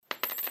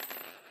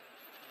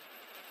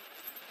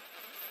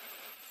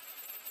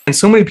And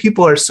so many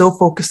people are so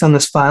focused on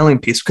this filing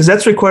piece because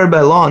that's required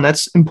by law and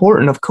that's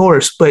important, of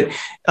course. But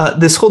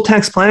this whole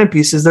tax planning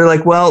piece is they're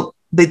like, well,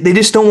 they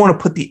just don't want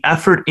to put the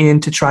effort in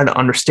to try to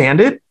understand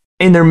it,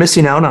 and they're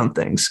missing out on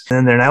things.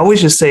 And then I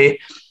always just say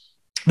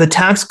the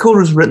tax code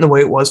was written the way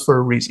it was for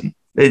a reason.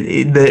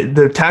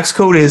 The tax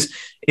code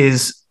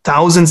is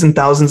thousands and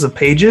thousands of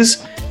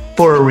pages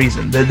for a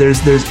reason.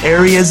 There's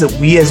areas that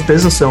we as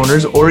business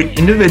owners or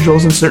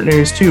individuals in certain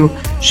areas too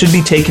should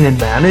be taken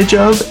advantage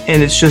of,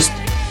 and it's just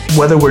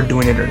whether we're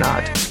doing it or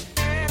not.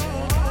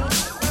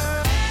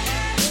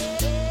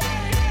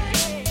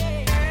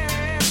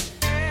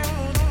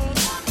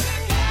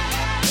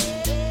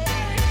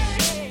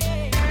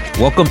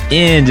 Welcome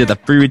into the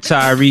Free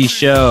Retiree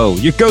Show,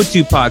 your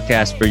go-to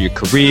podcast for your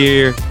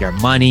career, your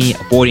money,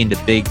 avoiding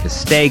the big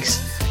mistakes,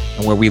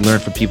 and where we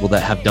learn from people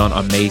that have done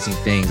amazing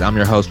things. I'm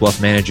your host,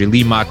 wealth manager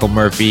Lee Michael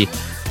Murphy,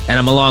 and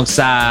I'm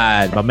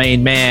alongside my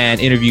main man,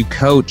 interview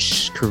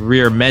coach,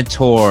 career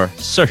mentor,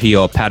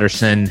 Sergio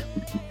Patterson.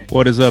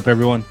 What is up,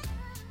 everyone?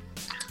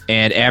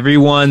 And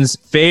everyone's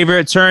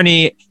favorite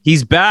attorney.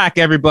 He's back,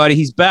 everybody.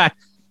 He's back.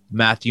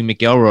 Matthew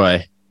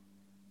McElroy.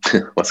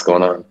 What's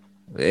going on?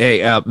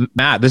 Hey,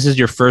 Matt, this is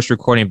your first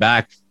recording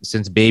back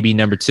since baby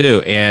number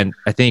 2. And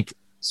I think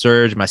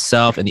Serge,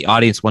 myself, and the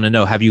audience want to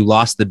know, have you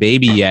lost the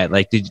baby yet?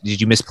 Like, did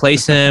you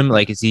misplace him?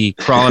 Like, is he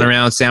crawling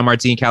around San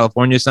Martin,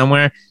 California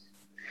somewhere?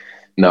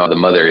 No, the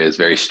mother is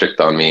very strict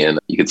on me and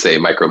you could say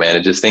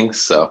micromanages things.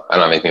 So I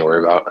don't have anything to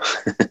worry about.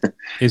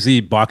 Is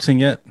he boxing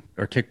yet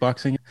or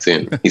kickboxing?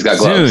 Soon. He's got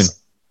gloves. Soon.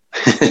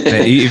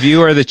 If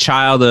you are the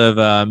child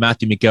of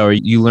Matthew McElroy,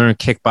 you learn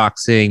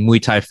kickboxing,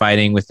 Muay Thai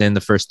fighting within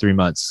the first 3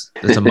 months.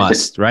 It's a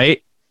must,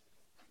 right?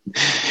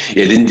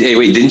 Yeah.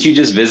 Didn't you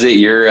just visit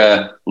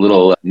your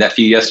little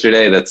nephew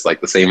yesterday? That's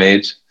like the same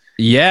age.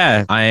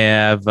 Yeah, I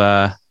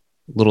have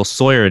little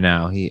Sawyer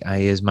now. He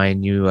is my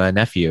new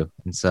nephew,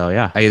 and so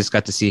yeah, I just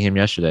got to see him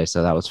yesterday,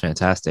 so that was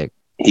fantastic.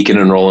 He can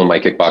enroll in my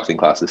kickboxing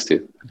classes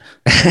too.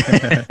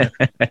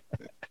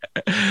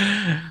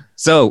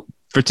 So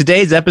for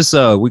today's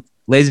episode,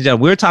 ladies and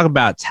gentlemen, we're talking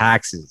about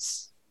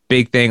taxes.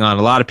 Big thing on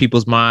a lot of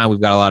people's mind.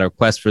 We've got a lot of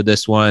requests for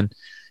this one.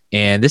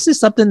 And this is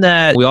something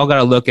that we all got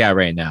to look at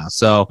right now.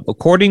 So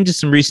according to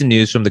some recent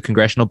news from the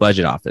Congressional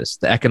Budget Office,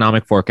 the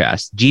economic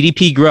forecast,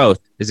 GDP growth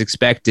is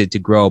expected to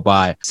grow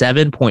by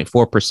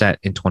 7.4%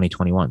 in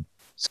 2021.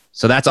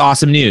 So that's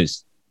awesome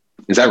news.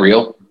 Is that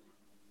real?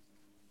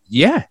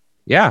 Yeah,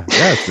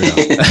 it's real.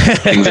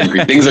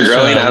 things are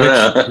growing. I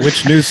don't know.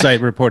 Which news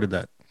site reported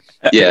that?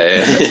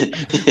 Yeah.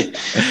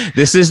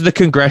 This is the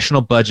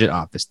Congressional Budget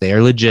Office. They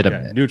are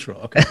legitimate. Okay, neutral.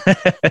 Okay.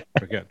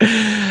 We're good.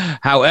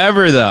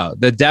 However, though,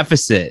 the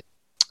deficit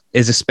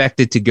is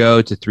expected to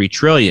go to $3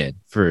 trillion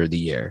for the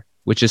year,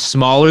 which is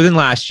smaller than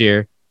last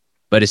year,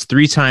 but it's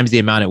 3 times the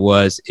amount it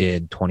was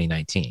in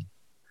 2019.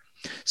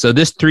 So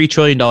this $3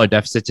 trillion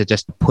deficit, to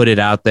just put it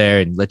out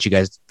there and let you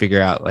guys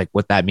figure out like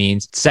what that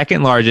means,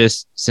 second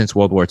largest since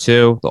World War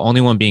II. The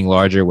only one being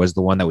larger was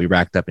the one that we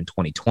racked up in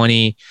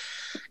 2020.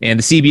 And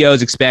the CBO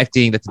is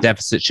expecting that the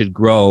deficit should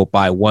grow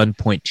by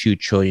 $1.2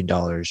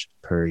 trillion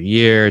per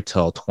year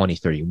till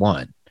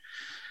 2031,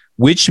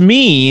 which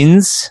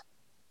means,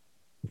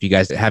 if you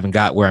guys haven't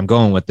got where I'm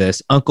going with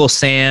this, Uncle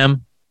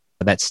Sam,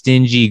 that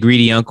stingy,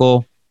 greedy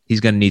uncle, he's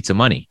going to need some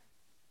money.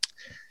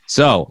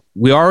 So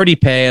we already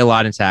pay a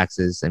lot in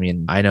taxes. I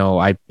mean, I know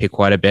I pay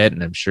quite a bit,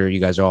 and I'm sure you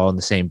guys are all in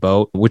the same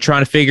boat. We're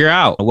trying to figure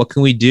out what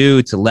can we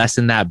do to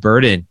lessen that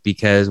burden,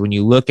 because when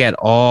you look at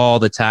all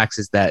the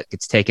taxes that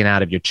gets taken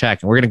out of your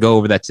check, and we're going to go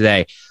over that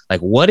today, like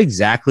what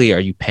exactly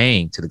are you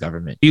paying to the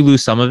government? You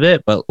lose some of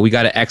it, but we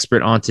got an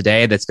expert on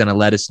today that's going to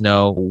let us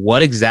know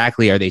what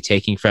exactly are they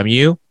taking from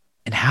you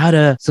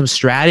and some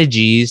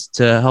strategies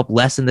to help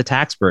lessen the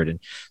tax burden.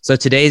 So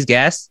today's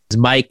guest is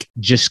Mike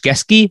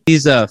Jesowshek.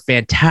 He's a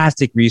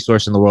fantastic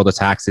resource in the world of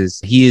taxes.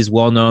 He is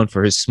well known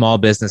for his small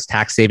business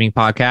tax saving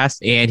podcast,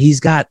 and he's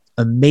got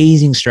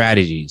amazing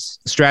strategies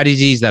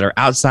that are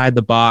outside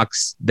the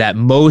box that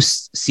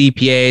most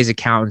CPAs,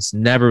 accountants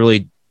never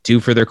really do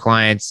for their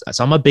clients.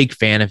 So I'm a big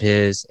fan of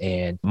his.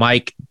 And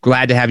Mike,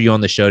 glad to have you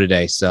on the show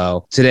today.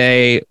 So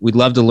today we'd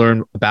love to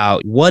learn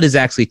about what is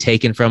actually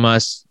taken from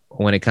us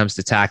when it comes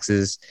to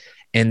taxes,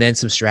 and then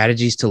some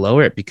strategies to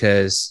lower it,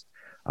 because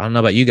I don't know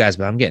about you guys,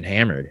 but I'm getting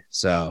hammered.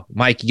 So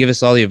Mike, give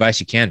us all the advice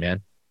you can,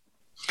 man.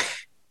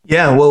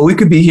 Yeah, well, we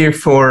could be here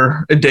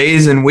for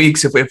days and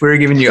weeks if we were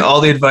giving you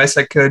all the advice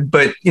I could.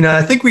 But,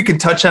 I think we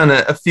could touch on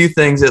a few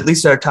things, at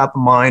least at our top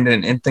of mind,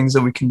 and things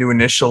that we can do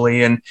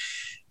initially. And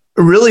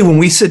really, when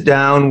we sit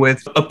down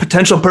with a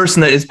potential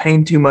person that is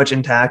paying too much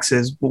in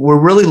taxes, we're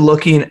really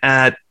looking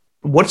at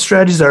what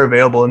strategies are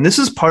available. And this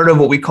is part of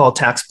what we call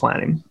tax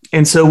planning.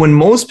 And so when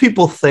most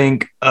people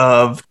think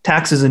of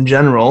taxes in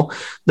general,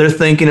 they're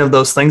thinking of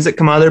those things that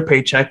come out of their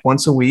paycheck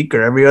once a week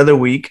or every other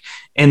week.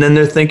 And then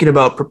they're thinking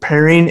about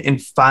preparing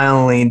and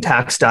filing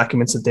tax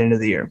documents at the end of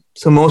the year.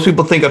 So most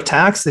people think of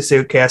tax. They say,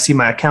 okay, I see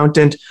my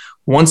accountant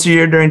once a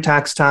year during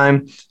tax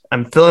time.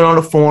 I'm filling out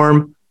a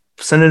form,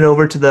 send it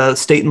over to the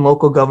state and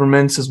local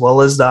governments as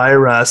well as the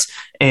IRS,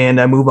 and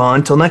I move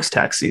on till next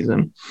tax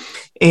season.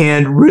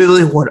 And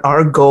really what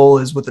our goal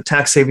is with the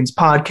Tax Savings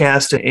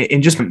Podcast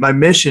and just my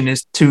mission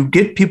is to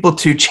get people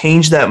to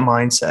change that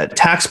mindset.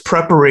 Tax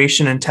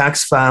preparation and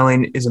tax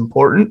filing is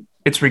important.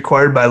 It's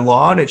required by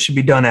law and it should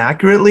be done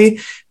accurately,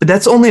 but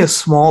that's only a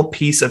small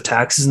piece of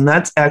taxes. And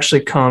that's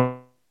actually come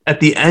at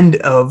the end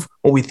of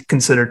what we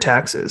consider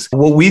taxes.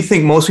 What we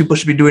think most people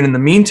should be doing in the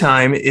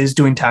meantime is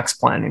doing tax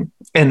planning.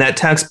 And that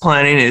tax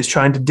planning is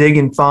trying to dig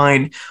and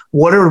find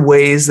what are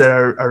ways that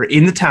are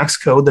in the tax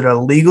code that are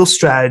legal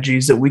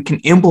strategies that we can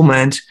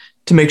implement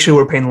to make sure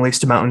we're paying the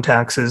least amount in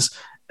taxes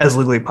as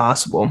legally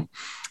possible.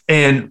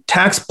 And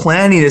tax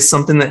planning is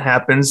something that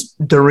happens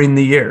during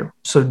the year.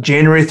 So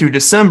January through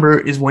December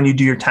is when you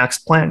do your tax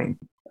planning.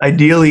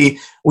 Ideally,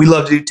 we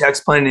love to do tax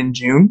planning in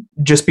June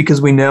just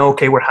because we know,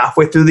 okay, we're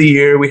halfway through the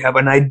year. We have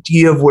an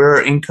idea of where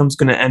our income's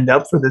going to end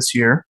up for this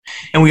year.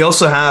 And we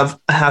also have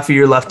a half a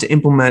year left to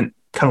implement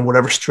kind of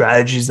whatever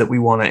strategies that we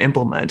want to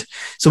implement.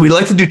 So we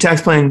like to do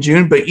tax planning in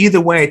June, but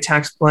either way,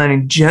 tax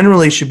planning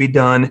generally should be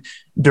done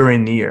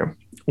during the year.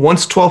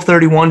 Once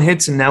 12/31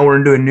 hits and now we're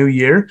into a new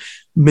year,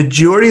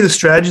 majority of the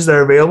strategies that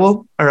are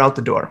available are out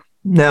the door.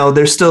 Now,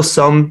 there's still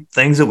some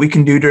things that we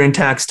can do during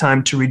tax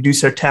time to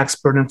reduce our tax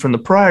burden from the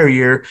prior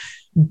year,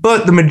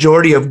 but the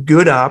majority of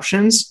good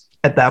options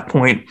at that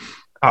point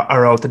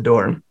are out the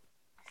door.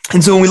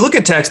 And so when we look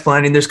at tax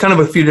planning, there's kind of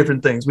a few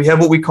different things. We have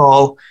what we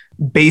call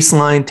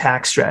baseline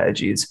tax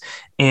strategies.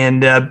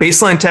 And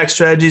baseline tax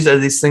strategies are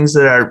these things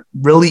that are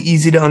really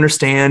easy to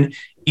understand,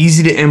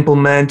 easy to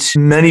implement.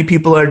 Many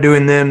people are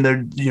doing them.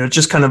 They're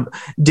just kind of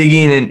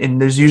digging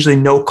and there's usually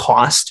no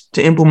cost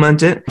to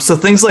implement it. So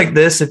things like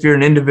this, if you're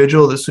an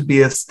individual, this would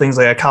be things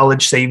like a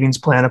college savings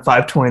plan, a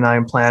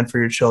 529 plan for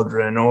your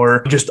children,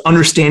 or just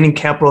understanding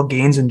capital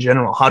gains in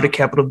general. How do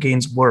capital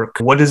gains work?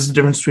 What is the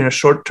difference between a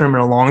short-term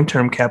and a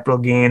long-term capital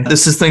gain?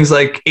 This is things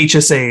like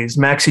HSAs,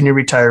 maxing your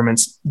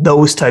retirements,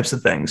 those types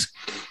of things.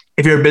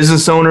 If you're a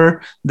business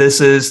owner,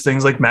 this is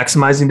things like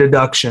maximizing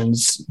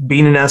deductions,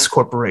 being an S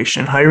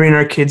corporation, hiring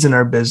our kids in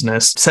our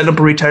business, set up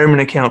a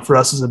retirement account for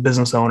us as a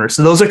business owner.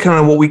 So those are kind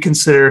of what we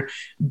consider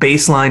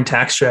baseline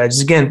tax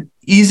strategies. Again,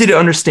 easy to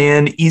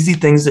understand, easy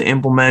things to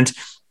implement,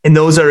 and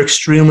those are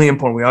extremely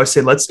important. We always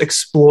say, let's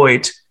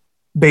exploit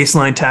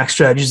baseline tax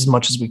strategies as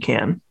much as we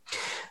can.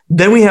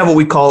 Then we have what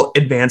we call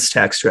advanced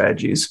tax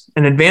strategies.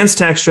 And advanced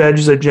tax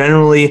strategies are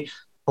generally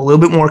a little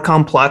bit more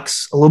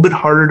complex, a little bit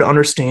harder to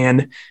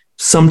understand.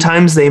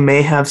 Sometimes they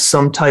may have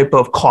some type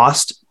of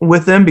cost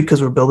with them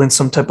because we're building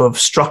some type of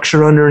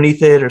structure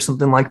underneath it or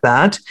something like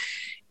that.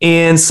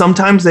 And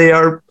sometimes they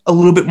are a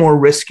little bit more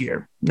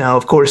riskier. Now,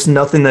 of course,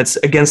 nothing that's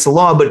against the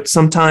law, but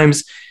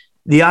sometimes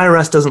the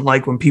IRS doesn't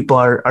like when people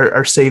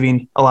are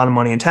saving a lot of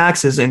money in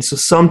taxes. And so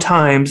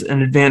sometimes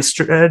an advanced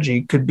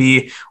strategy could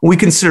be what we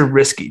consider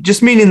risky,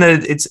 just meaning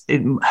that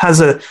it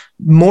has a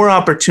more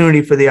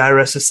opportunity for the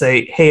IRS to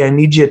say, hey, I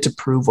need you to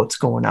prove what's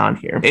going on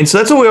here. And so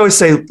that's what we always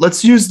say,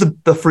 let's use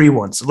the free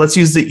ones. Let's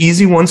use the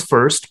easy ones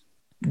first,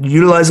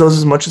 utilize those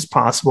as much as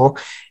possible.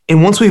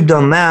 And once we've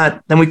done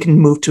that, then we can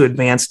move to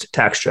advanced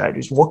tax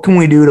strategies. What can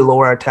we do to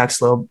lower our tax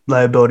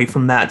liability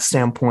from that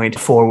standpoint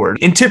forward?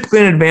 And typically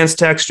an advanced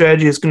tax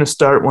strategy is going to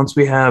start once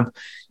we have,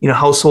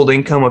 household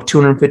income of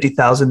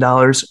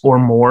 $250,000 or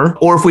more.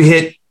 Or if we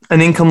hit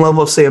an income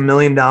level of, say, $1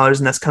 million,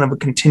 and that's kind of a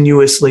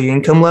continuously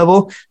income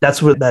level, that's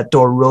where that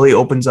door really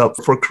opens up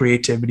for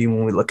creativity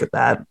when we look at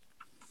that.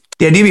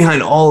 The idea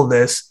behind all of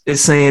this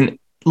is saying,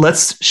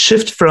 let's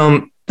shift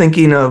from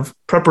thinking of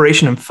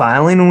preparation and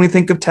filing when we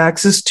think of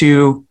taxes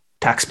to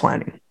tax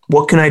planning.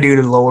 What can I do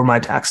to lower my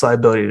tax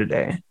liability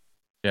today?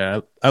 Yeah,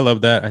 I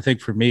love that. I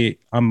think for me,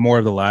 I'm more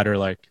of the latter.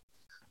 Like,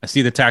 I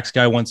see the tax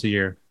guy once a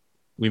year.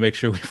 We make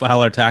sure we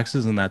file our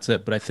taxes and that's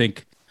it. But I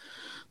think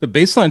the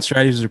baseline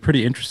strategies are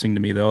pretty interesting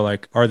to me, though.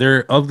 Like, are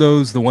there, of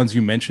those, the ones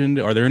you mentioned,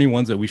 are there any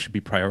ones that we should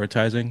be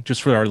prioritizing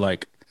just for our,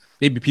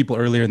 maybe people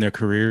earlier in their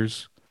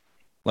careers?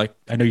 Like,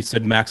 I know you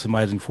said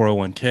maximizing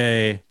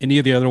 401k. Any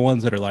of the other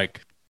ones that are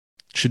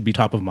should be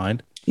top of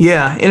mind?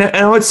 Yeah. And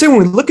I would say when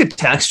we look at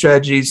tax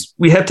strategies,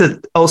 we have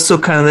to also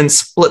kind of then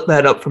split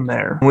that up from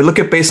there. When we look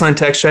at baseline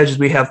tax strategies,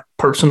 we have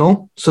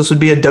personal. So this would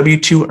be a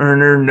W-2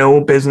 earner, no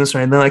business or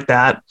anything like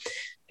that.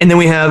 And then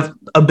we have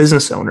a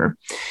business owner.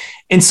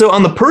 And so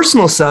on the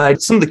personal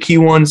side, some of the key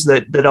ones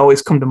that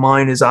always come to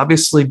mind is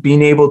obviously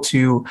being able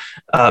to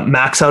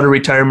max out a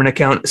retirement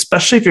account,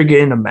 especially if you're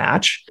getting a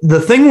match. The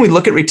thing when we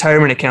look at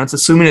retirement accounts,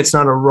 assuming it's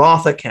not a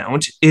Roth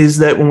account, is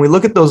that when we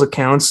look at those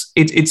accounts,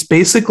 it's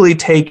basically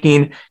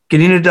getting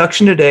a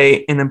deduction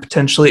today and then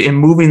potentially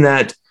moving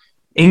that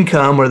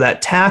income or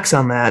that tax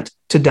on that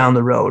to down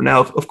the road.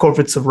 Now, of course,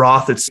 if it's a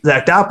Roth, it's the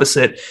exact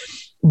opposite.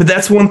 But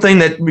that's one thing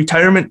that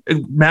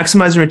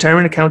maximizing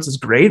retirement accounts is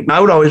great. I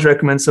would always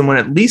recommend someone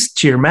at least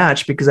to your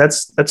match because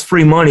that's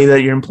free money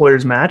that your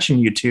employer's matching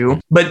you to.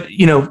 But,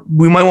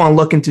 we might want to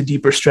look into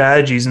deeper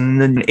strategies. And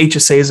then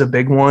HSA is a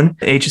big one.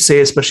 HSA,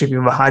 especially if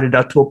you have a high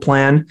deductible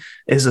plan,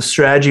 is a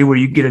strategy where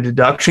you get a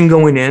deduction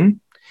going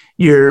in.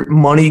 Your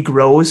money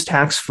grows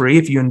tax-free.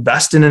 If you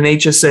invest in an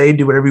HSA,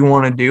 do whatever you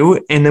want to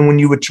do. And then when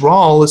you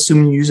withdraw,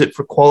 assuming you use it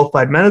for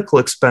qualified medical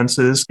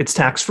expenses, it's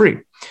tax-free.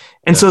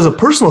 And so as a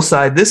personal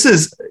side, this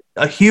is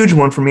a huge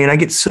one for me. And I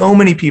get so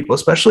many people,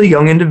 especially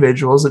young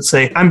individuals, that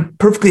say, I'm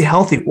perfectly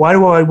healthy. Why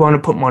do I want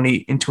to put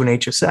money into an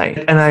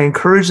HSA? And I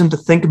encourage them to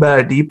think about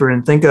it deeper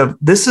and think of,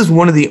 this is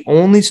one of the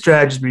only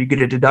strategies where you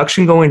get a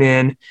deduction going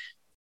in,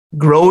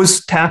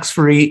 grows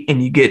tax-free,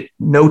 and you get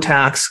no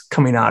tax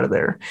coming out of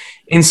there.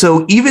 And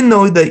so even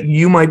though that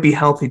you might be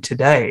healthy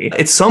today,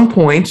 at some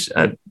point,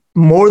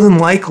 more than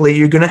likely,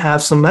 you're going to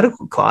have some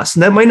medical costs.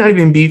 And that might not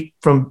even be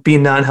from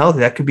being non-healthy.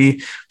 That could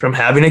be from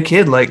having a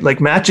kid like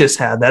Matt just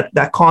had.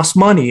 That costs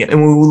money.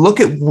 And when we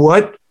look at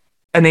what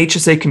an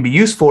HSA can be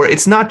used for,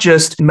 it's not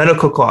just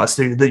medical costs.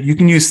 That you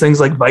can use things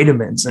like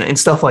vitamins and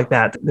stuff like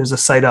that. There's a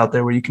site out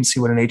there where you can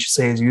see what an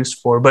HSA is used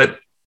for. But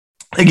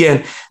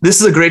again, this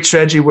is a great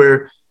strategy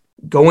where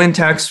go in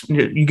tax,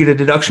 you get a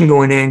deduction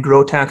going in,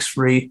 grow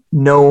tax-free,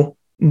 no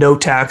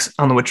tax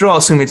on the withdrawal,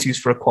 assuming it's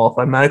used for a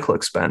qualified medical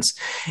expense.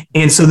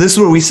 And so this is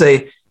where we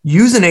say,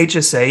 use an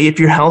HSA. If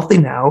you're healthy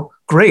now,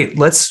 great.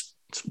 Let's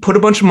put a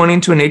bunch of money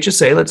into an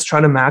HSA. Let's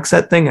try to max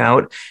that thing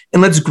out and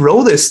let's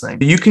grow this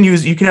thing. You can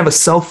have a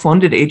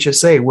self-funded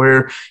HSA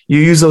where you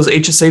use those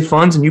HSA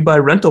funds and you buy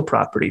rental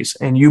properties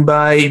and you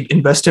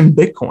invest in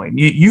Bitcoin.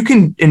 You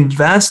can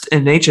invest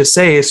in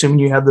HSA, assuming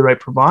you have the right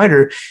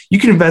provider. You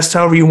can invest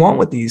however you want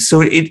with these.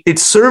 So it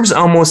serves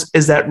almost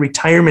as that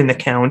retirement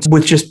account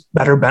with just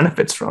better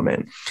benefits from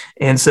it.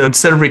 And so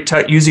instead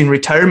of using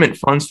retirement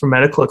funds for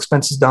medical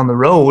expenses down the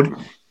road,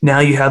 now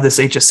you have this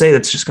HSA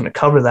that's just going to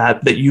cover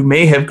that you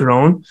may have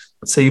grown.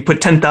 Let's say you put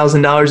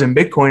 $10,000 in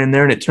Bitcoin in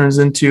there and it turns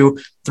into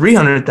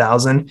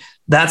 $300,000.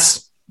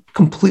 That's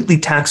completely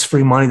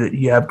tax-free money that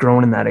you have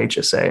grown in that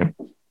HSA.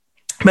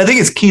 But I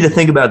think it's key to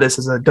think about this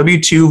as a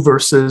W-2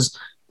 versus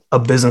a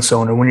business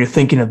owner when you're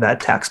thinking of that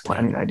tax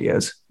planning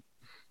ideas.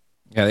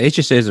 Yeah, the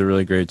HSA is a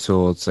really great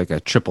tool. It's like a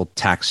triple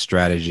tax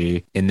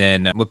strategy. And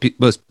then what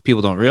most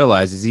people don't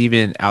realize is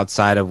even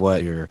outside of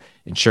what your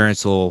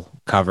insurance will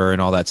cover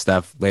and all that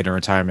stuff later in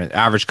retirement,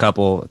 average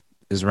couple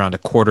is around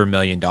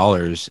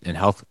 $250,000 in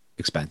health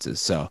expenses.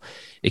 So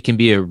it can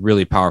be a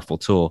really powerful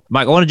tool.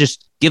 Mike, I want to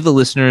just give the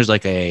listeners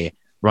like a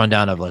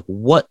rundown of like,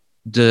 what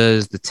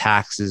does the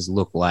taxes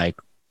look like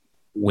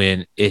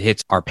when it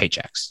hits our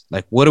paychecks?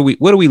 Like, what are we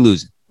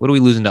losing? What are we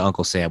losing to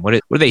Uncle Sam? What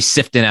are they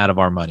sifting out of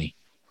our money?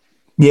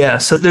 Yeah,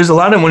 so there's a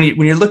lot of when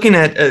you're looking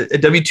at a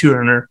W-2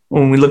 earner,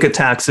 when we look at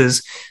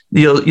taxes,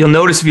 you'll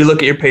notice if you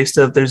look at your pay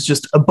stub, there's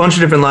just a bunch of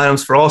different line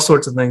items for all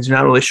sorts of things. You're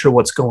not really sure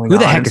what's going on. Who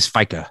the heck is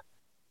FICA?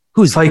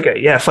 Who's FICA?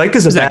 Yeah,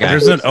 FICA's a bad guy.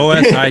 There's an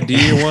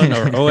OSID one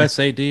or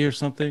OSAD or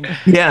something.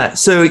 Yeah,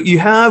 so you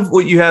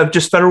have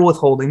just federal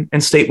withholding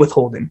and state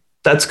withholding.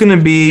 That's going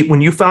to be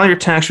when you file your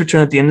tax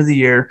return at the end of the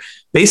year.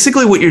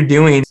 Basically, what you're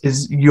doing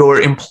is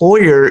your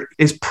employer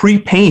is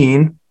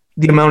prepaying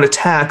the amount of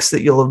tax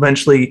that you'll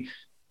eventually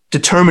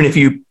determine if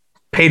you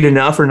paid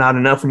enough or not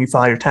enough when you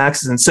file your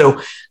taxes. And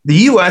so the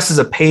U.S. is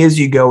a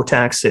pay-as-you-go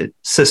tax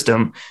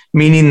system,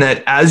 meaning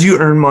that as you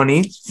earn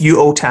money,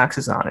 you owe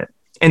taxes on it.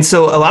 And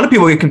so a lot of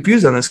people get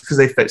confused on this because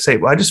they say,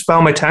 well, I just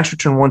file my tax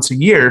return once a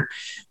year.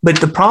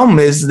 But the problem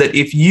is that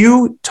if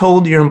you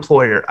told your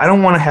employer, I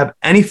don't want to have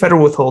any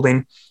federal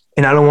withholding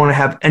and I don't want to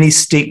have any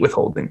state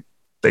withholding,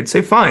 they'd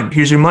say, fine,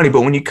 here's your money. But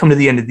when you come to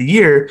the end of the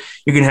year,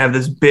 you're going to have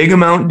this big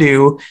amount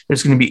due.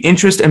 There's going to be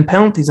interest and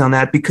penalties on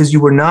that because you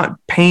were not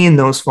paying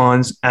those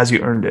funds as you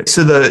earned it.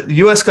 So the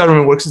U.S.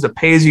 government works as a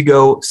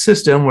pay-as-you-go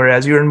system where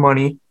as you earn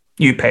money,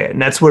 you pay it.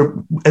 And that's where,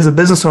 as a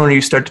business owner,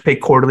 you start to pay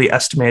quarterly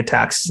estimated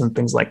taxes and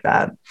things like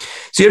that.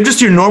 So you have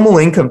just your normal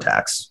income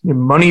tax, your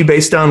money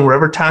based on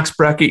wherever tax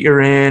bracket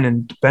you're in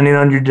and depending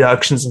on your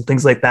deductions and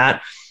things like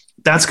that.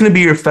 That's going to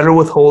be your federal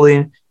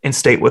withholding and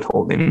state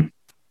withholding.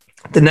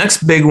 The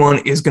next big one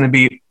is going to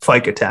be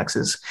FICA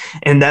taxes.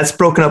 And that's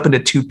broken up into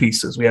two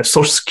pieces. We have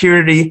Social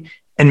Security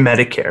and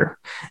Medicare.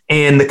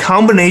 And the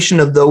combination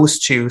of those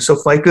two, so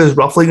FICA is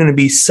roughly going to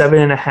be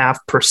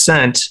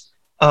 7.5%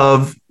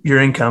 of your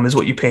income is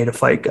what you pay to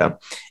FICA.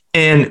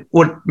 And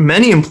what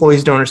many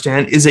employees don't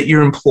understand is that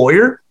your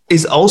employer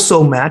is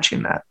also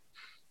matching that.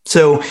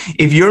 So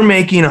if you're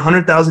making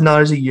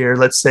 $100,000 a year,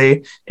 let's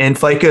say, and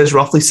FICA is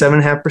roughly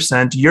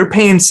 7.5%, you're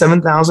paying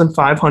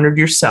 $7,500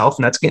 yourself,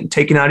 and that's getting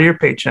taken out of your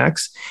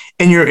paychecks.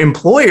 And your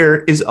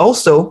employer is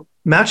also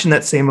matching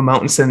that same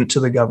amount and sending it to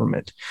the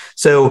government.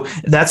 So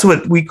that's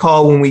what we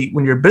call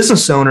when you're a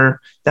business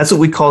owner, that's what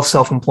we call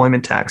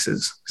self-employment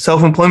taxes.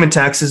 Self-employment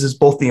taxes is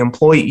both the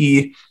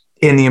employee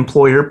and the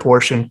employer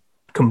portion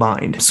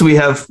combined. So we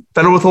have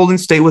federal withholding,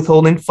 state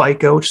withholding,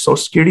 FICA, which is Social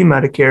Security,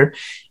 Medicare,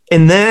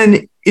 and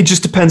then it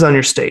just depends on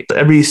your state.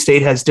 Every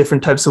state has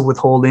different types of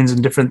withholdings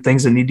and different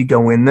things that need to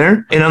go in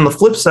there. And on the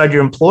flip side,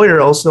 your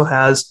employer also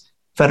has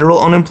federal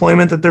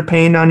unemployment that they're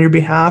paying on your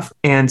behalf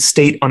and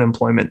state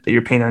unemployment that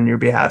you're paying on your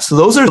behalf.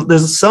 So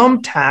there's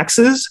some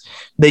taxes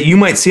that you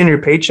might see on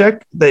your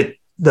paycheck that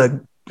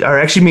are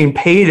actually being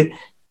paid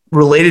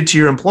related to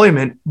your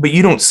employment, but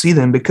you don't see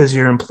them because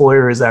your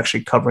employer is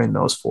actually covering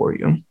those for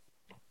you.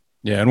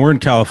 Yeah, and we're in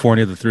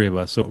California, the three of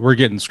us, so we're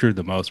getting screwed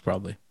the most,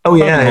 probably. Oh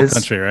yeah, the whole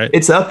country, right?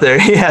 It's up there.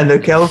 Yeah, no,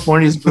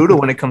 California is brutal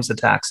when it comes to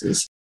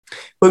taxes.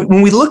 But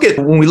when we look at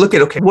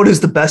okay, what is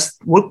the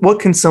best? What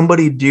can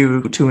somebody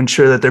do to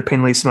ensure that they're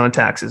paying the least amount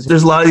of taxes?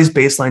 There's a lot of these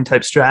baseline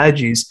type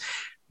strategies,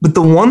 but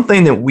the one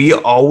thing that we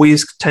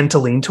always tend to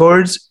lean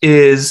towards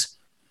is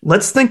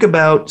let's think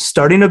about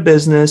starting a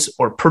business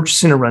or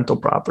purchasing a rental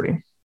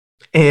property.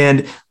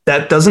 And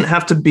that doesn't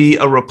have to be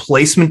a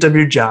replacement of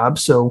your job.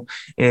 So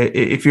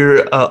if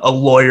you're a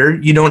lawyer,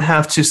 you don't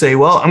have to say,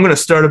 well, I'm going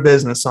to start a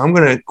business. So I'm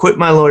going to quit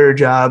my lawyer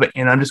job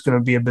and I'm just going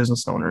to be a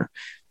business owner.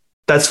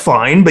 That's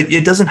fine, but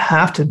it doesn't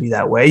have to be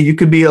that way. You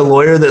could be a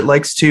lawyer that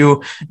likes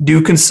to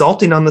do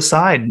consulting on the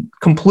side,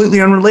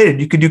 completely unrelated.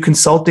 You could do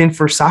consulting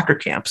for soccer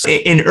camps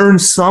and earn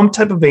some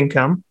type of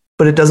income,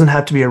 but it doesn't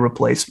have to be a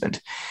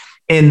replacement.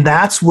 And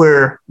that's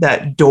where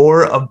that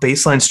door of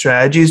baseline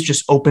strategies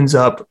just opens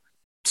up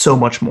so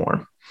much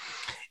more.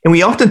 And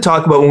we often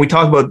talk about, when we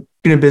talk about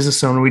being a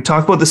business owner, we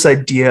talk about this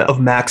idea of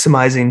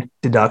maximizing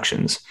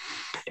deductions.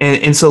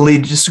 And so Lee,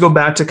 just to go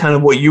back to kind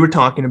of what you were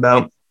talking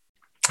about,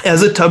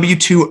 as a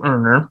W-2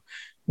 earner,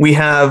 we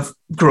have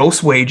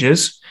gross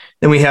wages,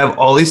 then we have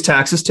all these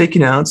taxes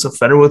taken out. So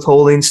federal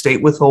withholding,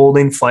 state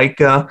withholding,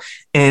 FICA,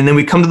 and then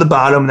we come to the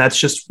bottom. That's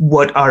just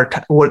what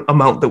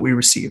amount that we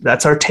receive.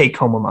 That's our take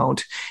home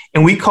amount.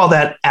 And we call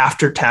that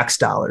after tax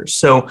dollars.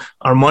 So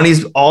our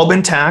money's all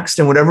been taxed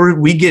and whatever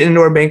we get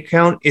into our bank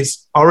account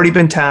is already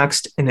been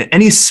taxed. And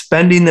any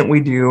spending that we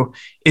do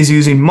is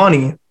using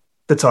money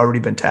that's already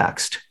been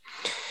taxed.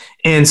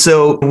 And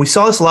so we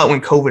saw this a lot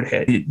when COVID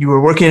hit. You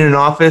were working in an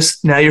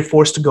office, now you're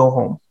forced to go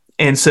home.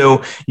 And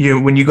so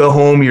when you go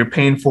home, you're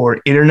paying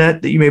for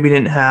internet that you maybe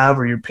didn't have,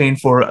 or you're paying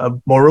for a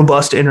more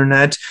robust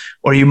internet,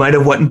 or you might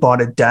have went and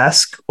bought a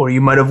desk, or you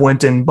might have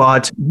went and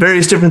bought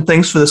various different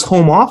things for this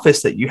home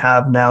office that you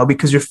have now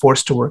because you're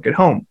forced to work at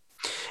home.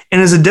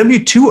 And as a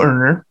W-2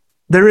 earner,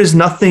 there is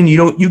nothing,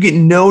 you get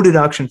no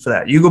deduction for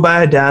that. You go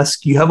buy a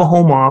desk, you have a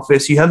home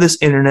office, you have this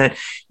internet,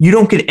 you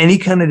don't get any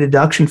kind of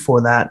deduction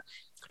for that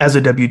as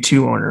a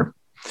W-2 owner.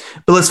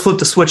 But let's flip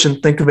the switch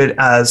and think of it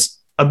as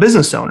a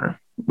business owner.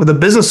 With a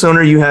business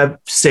owner, you have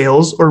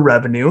sales or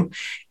revenue,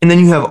 and then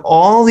you have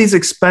all these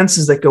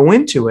expenses that go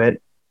into it.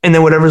 And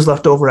then whatever's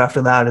left over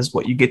after that is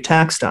what you get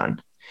taxed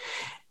on.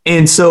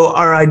 And so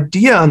our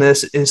idea on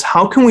this is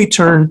how can we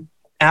turn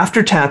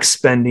after-tax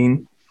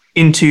spending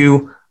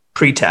into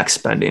pre-tax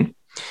spending?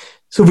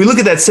 So if we look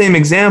at that same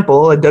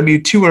example, a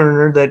W-2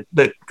 earner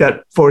that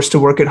got forced to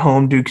work at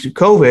home due to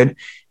COVID,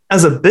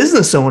 as a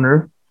business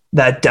owner,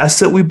 that desk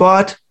that we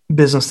bought,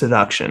 business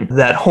deduction.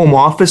 That home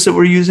office that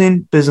we're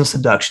using, business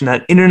deduction.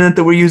 That internet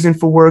that we're using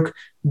for work,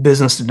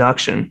 business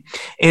deduction.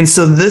 And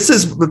so this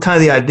is kind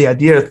of the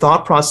idea, the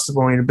thought process of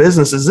owning a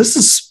business is this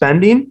is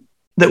spending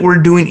that we're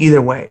doing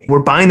either way.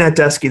 We're buying that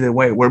desk either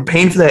way. We're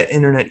paying for that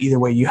internet either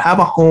way. You have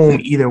a home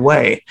either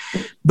way.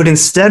 But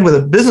instead with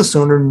a business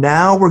owner,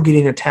 now we're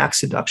getting a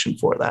tax deduction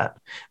for that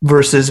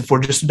versus if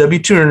we're just a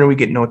W-2 earner, we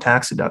get no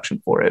tax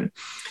deduction for it.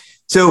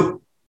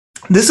 So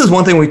this is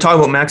one thing when we talk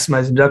about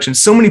maximizing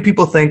deductions. So many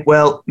people think,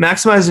 well,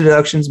 maximizing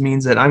deductions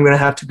means that I'm going to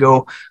have to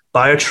go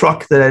buy a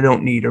truck that I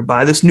don't need or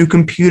buy this new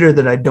computer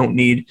that I don't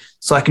need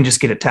so I can just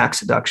get a tax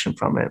deduction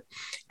from it.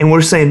 And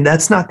we're saying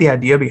that's not the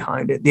idea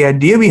behind it. The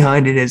idea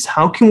behind it is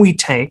how can we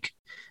take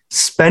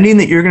spending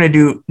that you're going to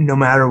do no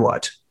matter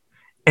what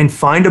and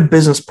find a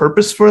business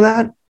purpose for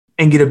that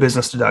and get a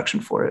business deduction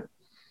for it.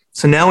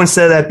 So now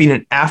instead of that being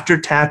an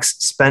after-tax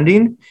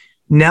spending,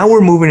 now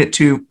we're moving it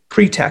to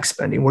pre-tax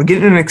spending. We're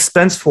getting an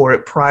expense for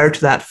it prior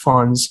to that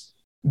funds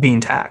being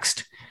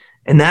taxed.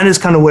 And that is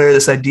kind of where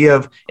this idea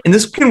of, and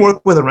this can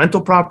work with a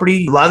rental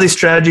property. A lot of these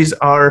strategies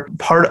are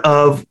part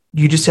of,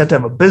 you just have to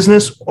have a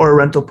business or a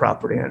rental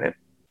property in it.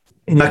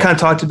 And I kind of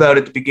talked about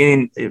at the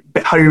beginning,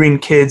 hiring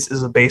kids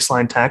is a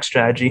baseline tax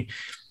strategy.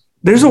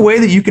 There's a way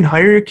that you can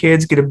hire your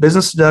kids, get a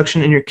business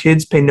deduction, and your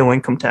kids pay no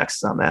income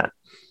taxes on that.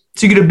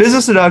 So you get a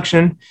business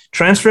deduction,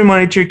 transfer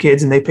money to your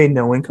kids, and they pay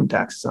no income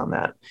taxes on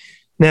that.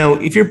 Now,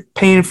 if you're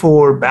paying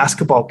for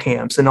basketball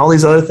camps and all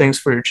these other things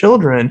for your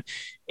children,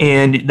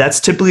 and that's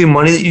typically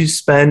money that you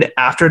spend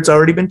after it's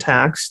already been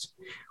taxed,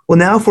 well,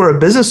 now for a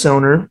business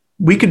owner,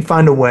 we could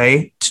find a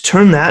way to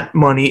turn that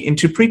money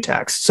into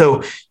pre-tax.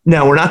 So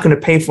now we're not going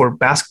to pay for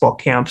basketball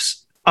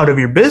camps out of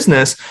your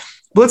business.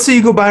 But let's say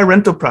you go buy a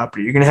rental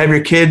property. You're going to have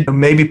your kid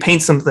maybe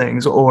paint some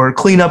things or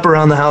clean up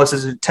around the house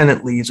as a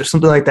tenant leaves or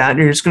something like that. And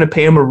you're just going to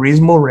pay them a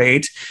reasonable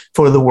rate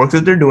for the work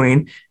that they're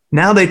doing.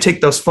 Now they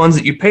take those funds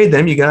that you paid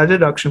them, you got a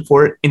deduction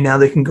for it, and now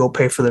they can go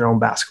pay for their own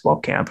basketball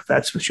camp if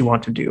that's what you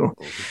want to do.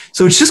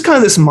 So it's just kind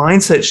of this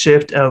mindset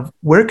shift of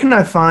where can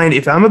I find,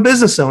 if I'm a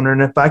business owner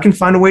and if I can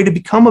find a way to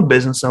become a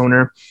business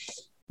owner,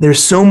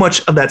 there's so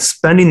much of that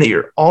spending that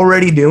you're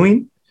already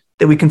doing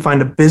that we can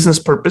find a business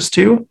purpose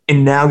to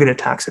and now get a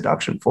tax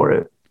deduction for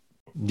it.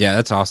 Yeah,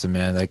 that's awesome,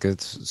 man. Like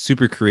it's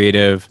super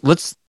creative.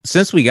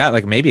 Since we got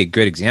like maybe a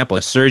good example,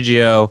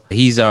 Sergio,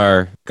 he's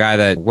our guy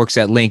that works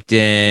at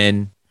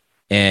LinkedIn.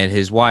 And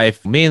his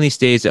wife mainly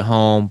stays at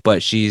home,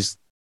 but she's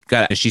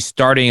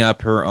starting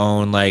up her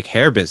own like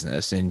hair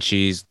business and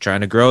she's trying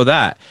to grow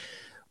that.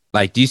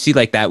 Like, do you see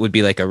like that would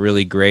be like a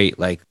really great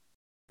like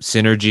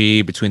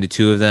synergy between the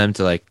two of them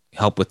to like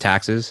help with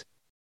taxes?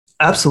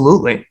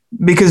 Absolutely.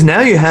 Because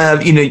now you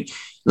have,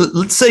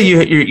 let's say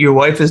your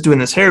wife is doing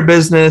this hair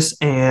business,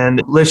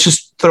 and let's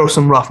just throw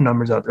some rough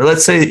numbers out there.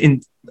 Let's say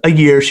in a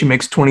year she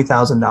makes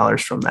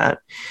 $20,000 from that.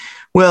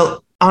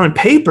 Well, on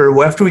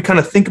paper, after we kind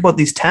of think about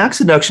these tax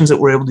deductions that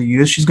we're able to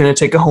use, she's going to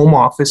take a home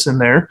office in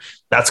there.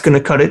 That's going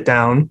to cut it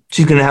down.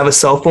 She's going to have a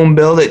cell phone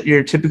bill that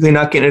you're typically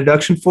not getting a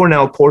deduction for.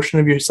 Now, a portion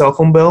of your cell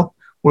phone bill,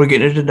 we're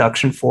getting a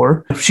deduction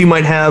for. She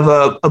might have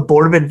a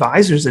board of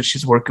advisors that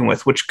she's working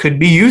with, which could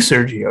be you,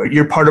 Sergio.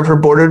 You're part of her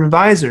board of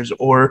advisors,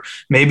 or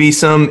maybe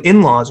some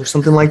in-laws or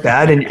something like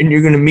that. And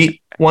you're going to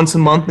meet once a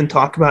month and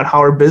talk about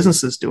how her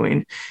business is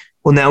doing.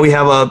 Well, now we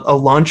have a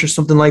lunch or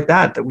something like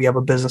that we have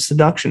a business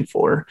deduction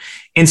for.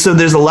 And so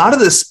there's a lot of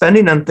this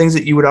spending on things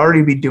that you would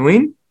already be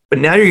doing, but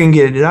now you're going to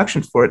get a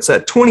deduction for it. So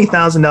at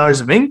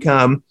 $20,000 of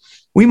income,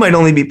 we might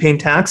only be paying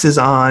taxes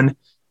on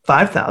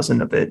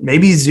 5,000 of it,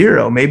 maybe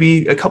zero,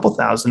 maybe a couple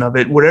thousand of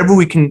it, whatever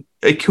we can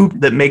recoup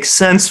that makes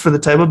sense for the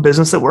type of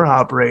business that we're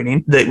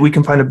operating, that we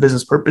can find a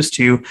business purpose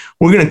to.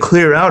 We're going to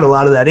clear out a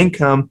lot of that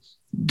income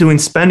doing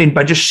spending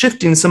by just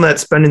shifting some of that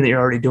spending that you're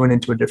already doing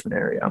into a different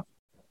area.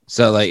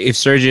 So like if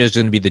Sergio is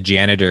going to be the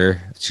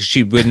janitor,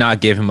 she would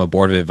not give him a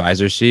board of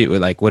advisors sheet.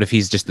 Like, what if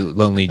he's just a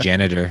lonely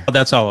janitor?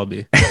 That's all I'll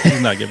be.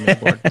 He's not giving me a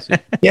board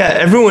seat. Yeah,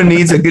 everyone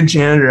needs a good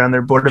janitor on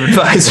their board of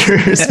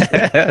advisors.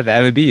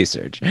 That would be you,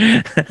 Serge.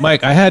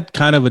 Mike, I had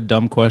kind of a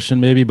dumb question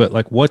maybe, but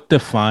like what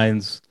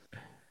defines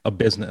a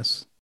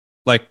business?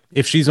 Like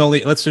if she's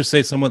only, let's just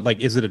say someone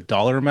like, is it a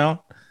dollar amount?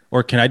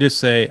 Or can I just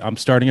say, I'm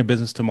starting a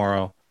business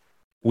tomorrow.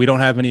 We don't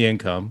have any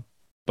income,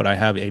 but I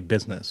have a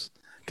business.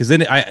 Because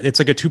then it's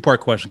like a two-part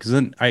question, because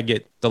then I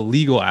get the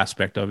legal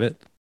aspect of it.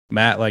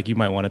 Matt, like you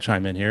might want to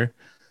chime in here,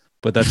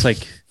 but that's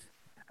like,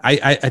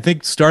 I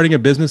think starting a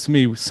business to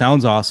me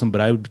sounds awesome,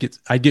 but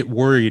I get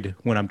worried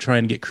when I'm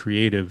trying to get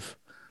creative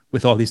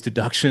with all these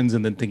deductions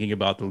and then thinking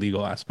about the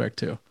legal aspect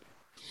too.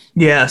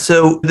 Yeah,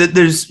 so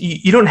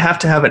you don't have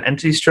to have an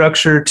entity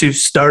structure to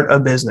start a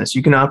business.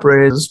 You can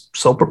operate as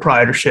sole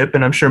proprietorship,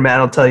 and I'm sure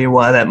Matt will tell you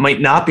why that might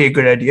not be a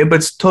good idea, but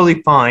it's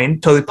totally fine,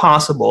 totally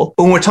possible.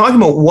 But when we're talking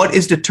about what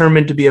is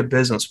determined to be a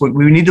business, we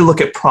need to look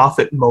at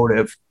profit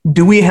motive.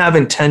 Do we have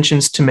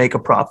intentions to make a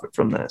profit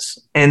from this?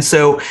 And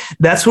so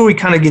that's where we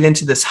kind of get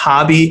into this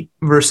hobby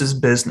versus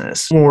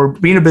business. When we're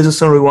being a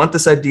business owner, we want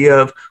this idea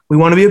of we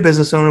want to be a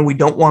business owner. We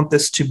don't want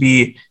this to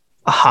be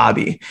a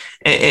hobby.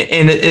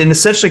 And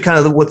essentially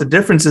kind of what the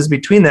difference is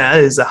between that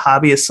is a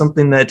hobby is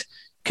something that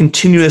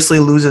continuously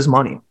loses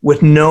money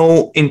with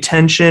no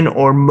intention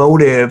or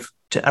motive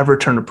to ever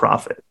turn a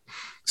profit.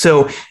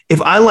 So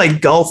if I like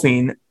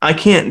golfing, I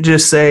can't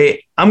just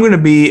say, I'm going to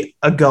be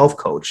a golf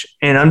coach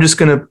and I'm just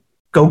going to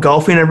go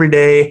golfing every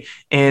day.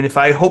 And if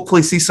I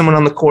hopefully see someone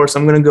on the course,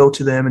 I'm going to go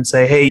to them and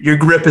say, hey, your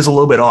grip is a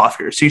little bit off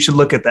here, so you should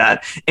look at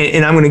that.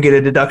 And I'm going to get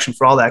a deduction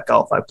for all that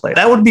golf I play.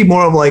 That would be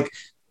more of like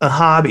a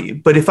hobby.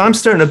 But if I'm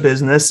starting a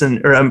business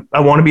I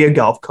want to be a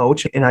golf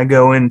coach and I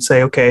go and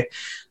say, okay,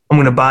 I'm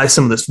going to buy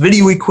some of this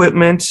video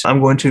equipment. I'm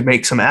going to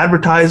make some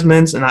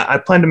advertisements and I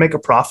plan to make a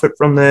profit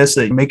from this,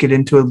 and make it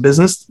into a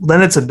business,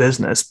 then it's a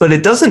business. But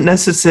it doesn't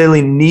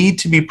necessarily need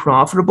to be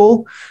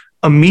profitable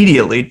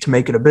immediately to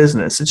make it a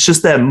business. It's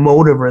just that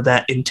motive or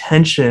that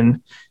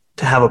intention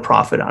to have a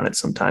profit on it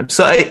sometimes.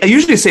 So I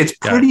usually say it's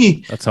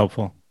pretty, that's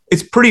helpful.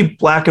 It's pretty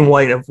black and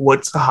white of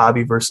what's a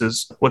hobby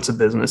versus what's a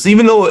business.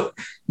 Even though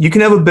you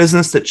can have a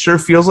business that sure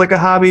feels like a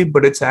hobby,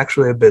 but it's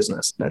actually a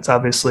business. That's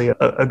obviously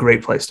a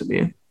great place to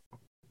be.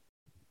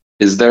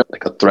 Is there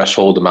like a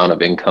threshold amount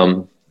of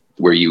income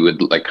where you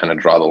would like kind of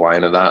draw the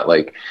line of that?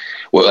 Like,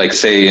 well, like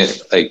say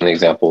like an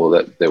example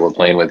that we're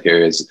playing with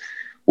here is,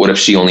 what if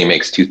she only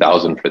makes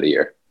 2,000 for the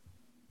year?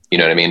 You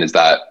know what I mean?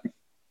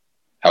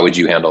 How would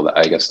you handle that?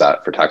 I guess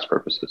that for tax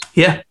purposes.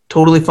 Yeah,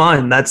 totally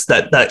fine.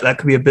 That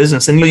could be a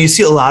business. And you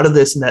see a lot of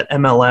this in that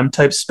MLM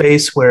type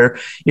space where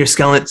you're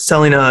selling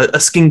a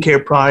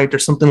skincare product or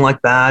something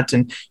like that.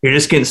 And you're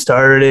just getting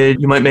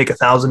started. You might make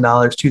 $1,000,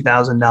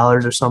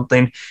 $2,000 or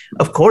something.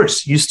 Of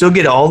course, you still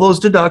get all those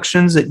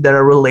deductions that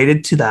are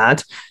related to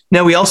that.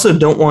 Now, we also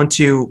don't want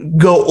to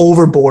go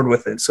overboard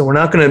with it. So we're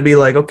not going to be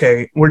like,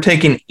 okay, we're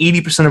taking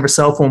 80% of our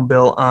cell phone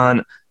bill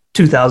on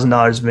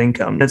 $2,000 of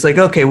income. And it's like,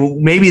 okay, well,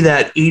 maybe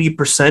that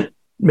 80%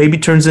 maybe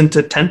turns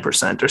into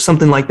 10% or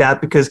something like that,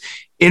 because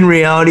in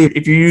reality,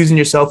 if you're using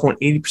your cell phone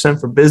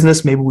 80% for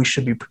business, maybe we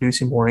should be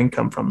producing more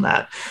income from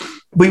that.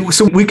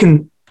 So we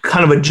can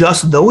kind of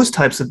adjust those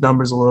types of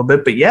numbers a little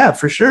bit. But yeah,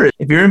 for sure,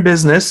 if you're in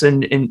business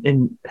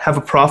and have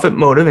a profit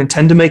motive,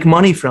 intend to make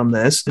money from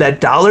this,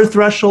 that dollar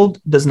threshold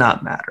does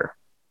not matter.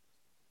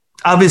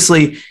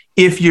 Obviously,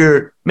 if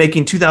you're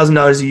making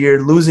 $2,000 a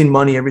year, losing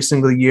money every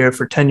single year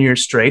for 10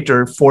 years straight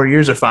or 4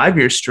 years or 5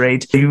 years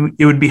straight,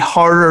 it would be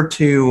harder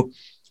to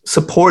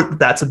support that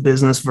that's a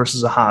business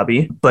versus a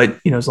hobby. But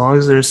as long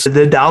as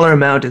the dollar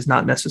amount is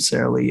not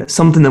necessarily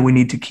something that we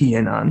need to key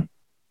in on.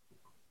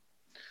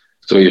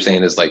 So what you're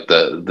saying is like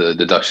the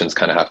deductions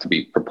kind of have to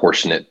be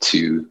proportionate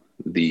to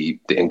the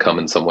income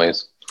in some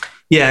ways.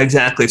 Yeah,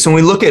 exactly. So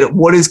when we look at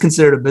what is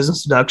considered a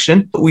business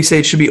deduction, we say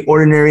it should be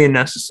ordinary and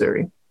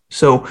necessary.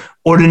 So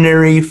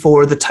ordinary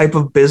for the type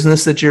of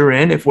business that you're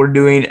in. If we're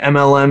doing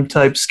MLM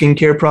type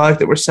skincare product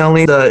that we're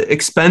selling, the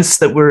expense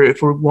that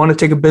if we want to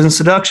take a business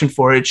deduction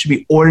for it, it should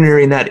be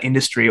ordinary in that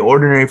industry,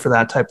 ordinary for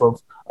that type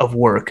of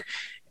work.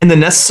 And the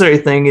necessary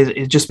thing is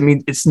it just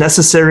means it's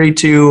necessary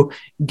to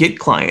get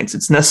clients.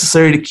 It's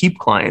necessary to keep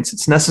clients.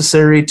 It's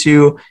necessary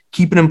to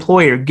keep an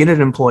employer, get an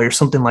employer,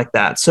 something like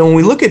that. So when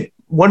we look at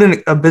what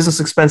a business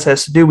expense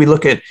has to do, we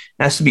look at it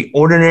has to be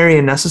ordinary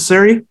and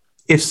necessary.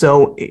 If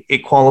so,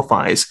 it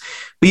qualifies.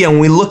 But yeah, when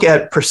we look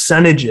at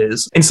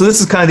percentages, and so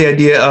this is kind of the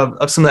idea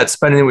of some of that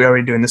spending that we're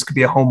already doing. This could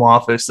be a home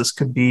office. This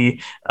could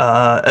be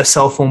a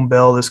cell phone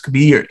bill. This could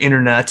be your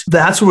internet.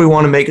 That's where we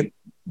want to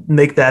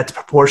make that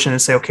proportion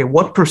and say, okay,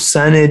 what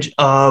percentage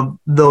of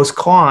those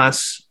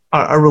costs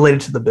are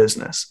related to the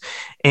business?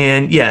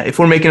 And yeah, if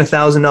we're making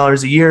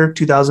 $1,000 a year,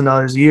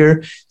 $2,000 a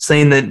year,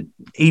 saying that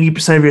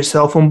 80% of your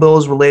cell phone bill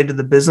is related to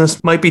the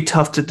business might be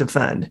tough to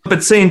defend.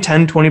 But saying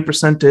 10,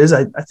 20% is,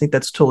 I think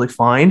that's totally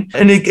fine.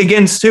 And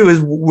again, Stu,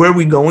 is where are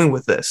we going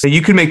with this?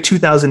 You could make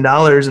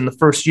 $2,000 in the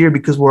first year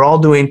because we're all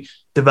doing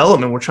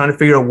development. We're trying to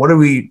figure out what do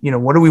we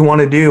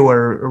want to do,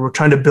 or we're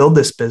trying to build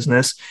this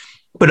business.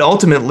 But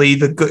ultimately,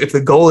 if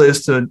the goal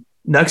is to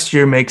next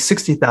year make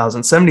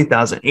 60,000,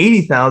 70,000,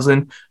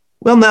 80,000,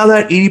 well, now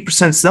that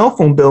 80% cell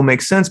phone bill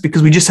makes sense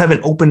because we just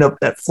haven't opened up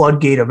that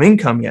floodgate of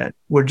income yet.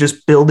 We're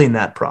just building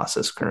that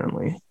process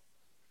currently.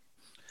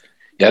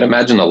 Yeah, I'd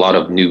imagine a lot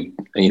of new,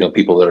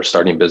 people that are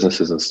starting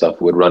businesses and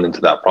stuff would run into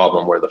that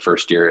problem where the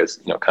first year is,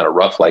 kind of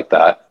rough like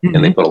that,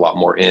 and they put a lot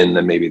more in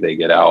than maybe they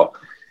get out.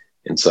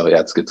 And so, yeah,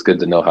 it's good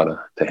to know how to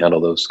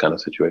handle those kind of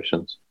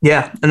situations.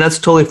 Yeah, and that's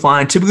totally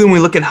fine. Typically, when we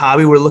look at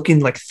hobby, we're looking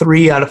like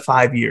 3 out of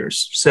 5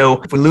 years.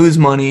 So if we lose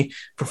money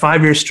for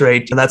 5 years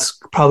straight, that's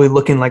probably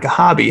looking like a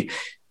hobby.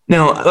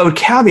 Now, I would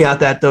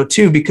caveat that, though,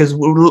 too, because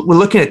we're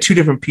looking at two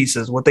different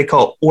pieces, what they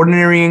call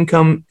ordinary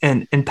income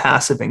and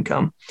passive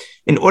income.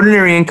 And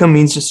ordinary income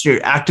means just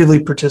you're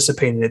actively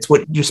participating. It's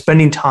what you're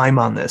spending time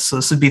on this. So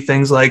this would be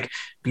things like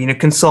being a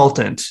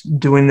consultant,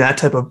 doing that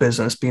type of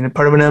business, being a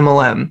part of an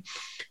MLM.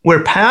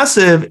 Where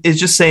passive is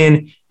just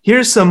saying,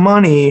 here's some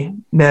money.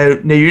 Now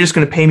you're just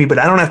going to pay me, but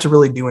I don't have to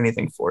really do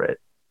anything for it.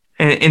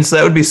 And so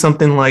that would be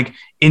something like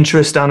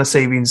interest on a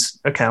savings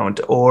account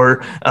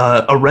or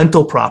a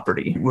rental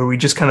property where we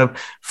just kind of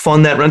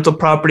fund that rental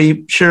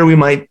property. Sure, we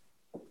might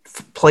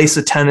place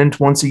a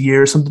tenant once a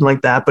year or something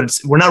like that, but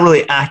we're not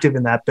really active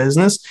in that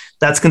business.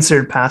 That's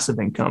considered passive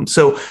income.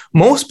 So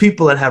most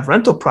people that have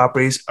rental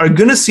properties are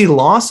going to see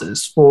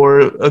losses for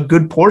a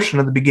good portion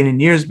of the beginning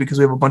years because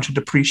we have a bunch of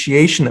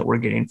depreciation that we're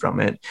getting from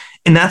it.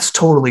 And that's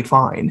totally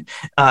fine.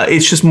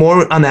 It's just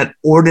more on that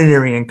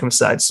ordinary income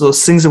side. So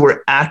those things that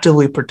we're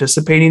actively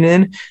participating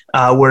in,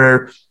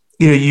 where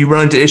you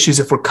run into issues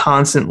if we're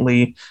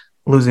constantly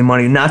losing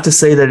money. Not to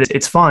say that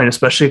it's fine,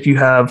 especially if you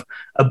have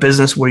a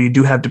business where you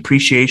do have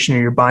depreciation or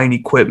you're buying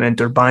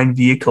equipment or buying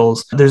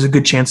vehicles, there's a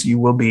good chance that you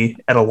will be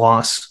at a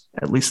loss,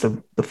 at least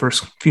the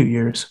first few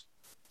years.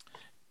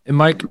 And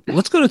Mike,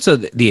 let's go to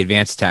the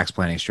advanced tax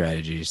planning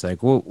strategies.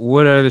 Like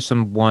what are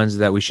some ones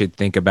that we should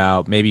think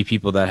about? Maybe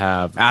people that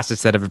have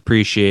assets that have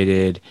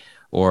appreciated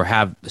or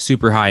have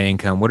super high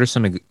income. What are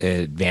some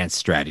advanced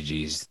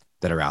strategies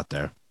that are out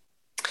there?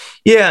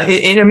 Yeah,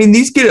 and I mean,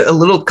 these get a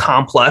little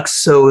complex,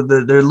 so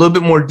they're a little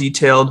bit more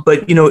detailed.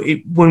 But,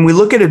 when we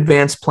look at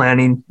advanced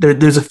planning,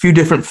 there's a few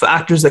different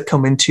factors that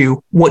come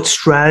into what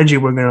strategy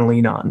we're going to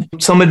lean on.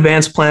 Some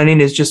advanced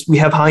planning is just we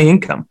have high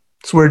income.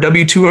 So we're a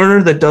W-2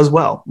 earner that does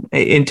well.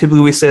 And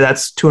typically we say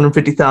that's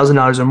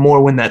 $250,000 or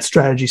more when that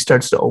strategy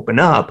starts to open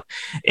up.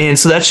 And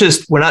so that's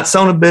just, we're not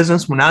selling a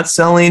business. We're not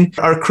selling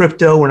our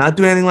crypto. We're not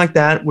doing anything like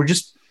that. We're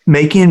just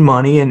making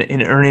money and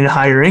earning a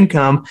higher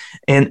income.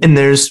 And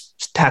there's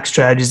tax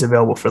strategies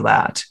available for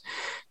that.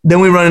 Then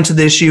we run into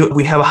the issue,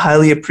 we have a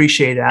highly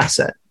appreciated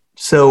asset.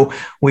 So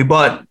we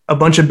bought a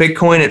bunch of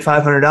Bitcoin at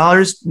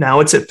 $500.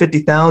 Now it's at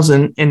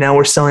 $50,000. And now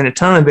we're selling a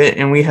ton of it.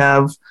 And we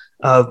have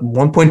a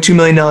 $1.2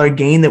 million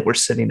gain that we're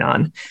sitting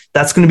on.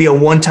 That's going to be a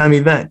one-time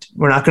event.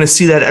 We're not going to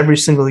see that every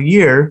single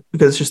year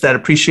because it's just that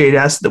appreciated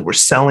asset that we're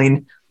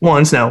selling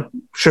once. Now,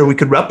 sure, we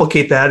could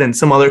replicate that in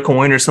some other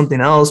coin or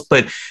something else,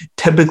 but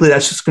typically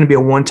that's just going to be a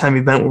one-time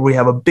event where we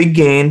have a big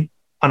gain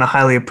on a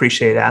highly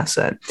appreciated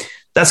asset.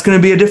 That's going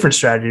to be a different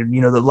strategy.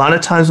 A lot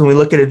of times when we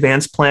look at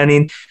advanced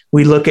planning,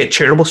 we look at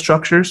charitable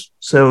structures.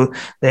 So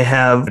they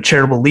have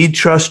charitable lead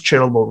trust,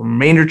 charitable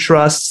remainder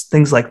trusts,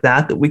 things like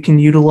that we can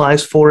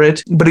utilize for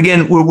it. But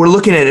again, we're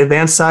looking at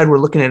advanced side. We're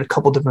looking at a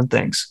couple different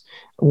things.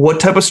 What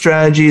type of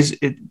strategies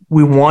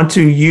we want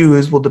to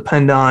use will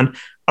depend on,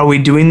 are we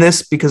doing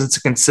this because it's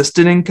a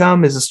consistent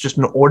income? Is this just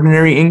an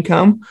ordinary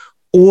income?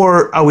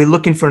 Or are we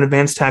looking for an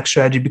advanced tax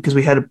strategy because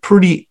we had a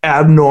pretty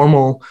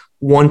abnormal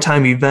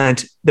one-time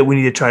event that we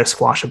need to try to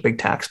squash a big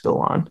tax bill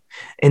on?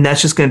 And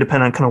that's just going to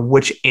depend on kind of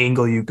which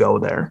angle you go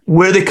there.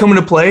 Where they come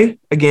into play,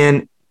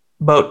 again,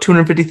 about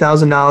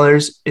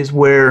 $250,000 is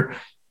where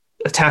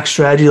a tax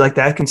strategy like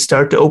that can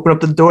start to open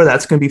up the door.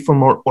 That's going to be for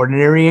more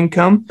ordinary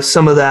income.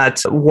 Some of that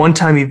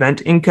one-time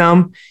event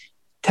income,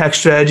 tax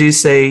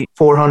strategies say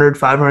 $400,000,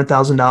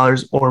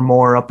 $500,000 or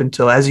more, up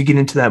until as you get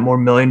into that more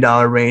 $1 million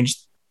range,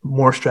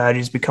 more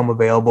strategies become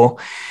available.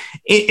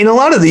 In a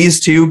lot of these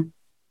too,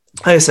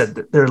 like I said,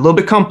 they're a little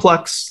bit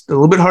complex, they're a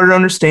little bit harder to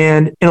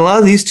understand. In a lot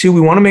of these too, we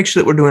want to make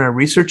sure that we're doing our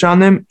research on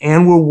them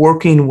and we're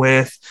working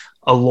with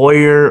a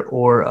lawyer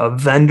or a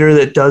vendor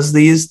that does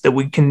these that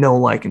we can know,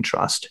 like, and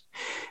trust.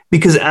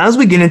 Because as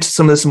we get into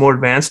some of this more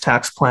advanced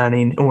tax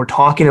planning and we're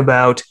talking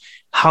about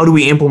how do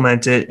we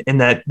implement it and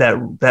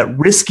that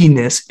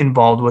riskiness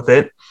involved with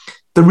it,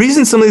 the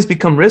reason some of these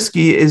become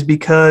risky is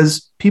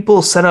because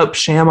people set up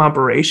sham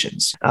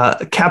operations.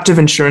 A captive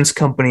insurance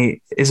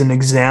company is an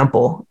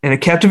example. And a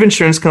captive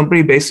insurance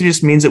company basically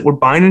just means that we're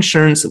buying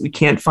insurance that we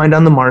can't find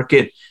on the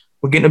market.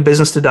 We're getting a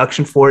business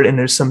deduction for it, and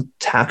there's some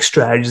tax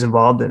strategies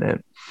involved in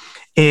it.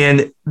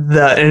 And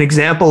an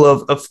example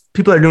of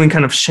people that are doing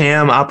kind of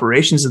sham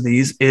operations of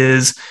these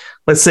is,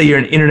 let's say you're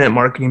an internet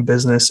marketing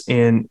business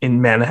in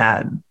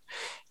Manhattan.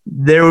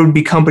 There would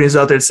be companies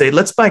out there that say,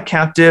 let's buy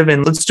captive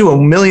and let's do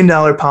 $1 million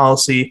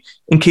policy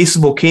in case a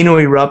volcano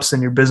erupts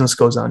and your business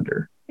goes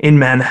under in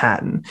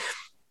Manhattan.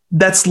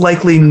 That's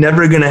likely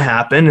never going to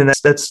happen. And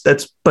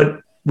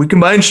but we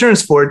can buy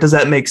insurance for it. Does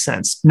that make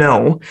sense?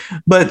 No.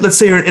 But let's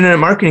say you're an internet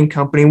marketing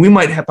company. We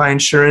might buy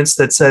insurance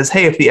that says,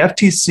 hey, if the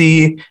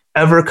FTC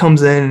ever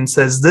comes in and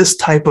says this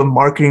type of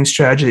marketing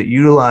strategy that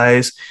you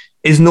utilize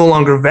is no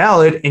longer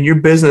valid and your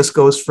business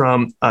goes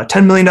from a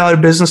 $10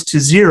 million business to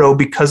zero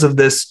because of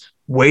this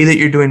way that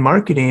you're doing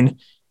marketing,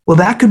 well,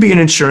 that could be an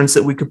insurance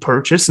that we could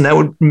purchase, and that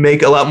would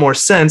make a lot more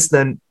sense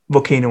than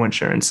volcano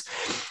insurance.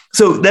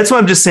 So that's why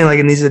I'm just saying, like,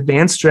 in these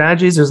advanced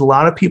strategies, there's a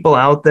lot of people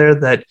out there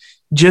that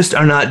just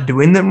are not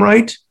doing them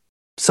right.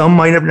 Some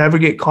might never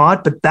get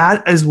caught, but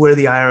that is where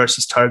the IRS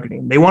is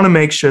targeting. They want to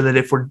make sure that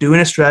if we're doing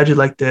a strategy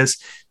like this,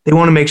 they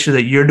want to make sure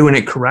that you're doing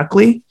it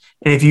correctly.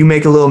 And if you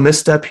make a little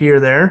misstep here or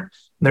there,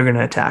 they're going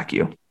to attack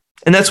you.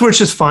 And that's where it's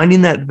just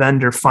finding that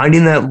vendor,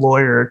 finding that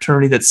lawyer or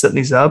attorney that's setting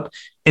these up,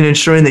 and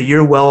ensuring that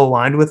you're well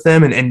aligned with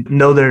them and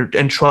know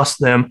and trust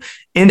them.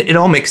 And it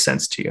all makes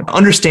sense to you.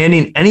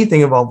 Understanding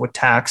anything involved with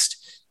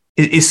tax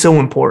is so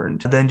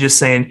important than just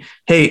saying,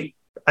 hey,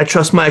 I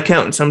trust my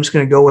accountant, so I'm just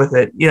going to go with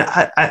it.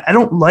 I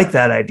don't like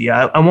that idea.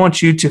 I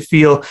want you to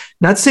feel,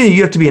 not saying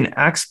you have to be an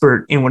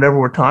expert in whatever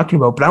we're talking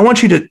about, but I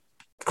want you to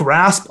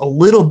grasp a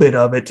little bit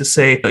of it to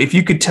say, if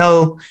you could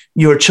tell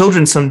your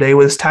children someday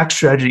with this tax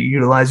strategy you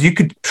utilize, you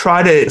could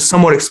try to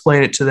somewhat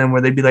explain it to them where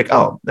they'd be like,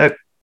 oh,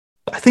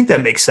 I think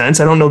that makes sense.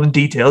 I don't know the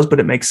details, but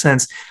it makes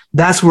sense.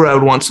 That's where I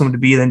would want someone to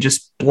be than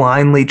just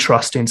blindly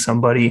trusting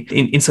somebody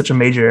in such a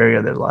major area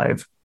of their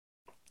life.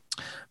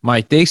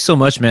 Mike, thanks so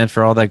much, man,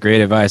 for all that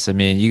great advice. I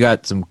mean, you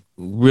got some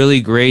really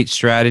great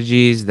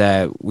strategies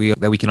that we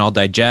can all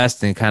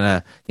digest and kind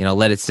of,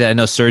 let it sit. I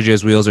know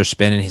Sergio's wheels are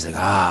spinning. He's like,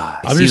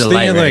 I see the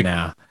light right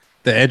now.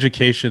 The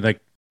education,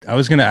 like I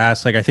was going to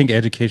ask, like, I think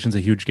education's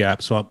a huge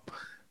gap. So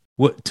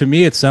to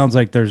me, it sounds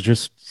like there's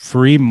just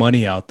free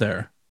money out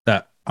there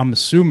that I'm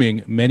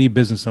assuming many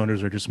business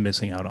owners are just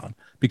missing out on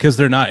because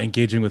they're not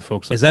engaging with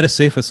folks. Is that a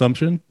safe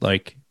assumption?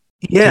 Like,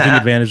 taking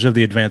advantage of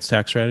the advanced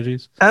tax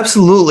strategies?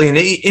 Absolutely. And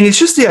it's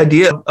just the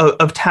idea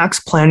of tax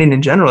planning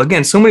in general.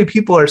 Again, so many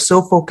people are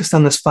so focused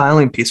on this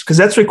filing piece because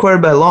that's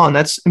required by law and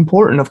that's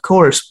important, of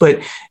course.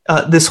 But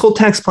this whole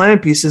tax planning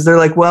piece is they're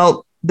like,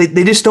 well,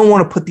 they just don't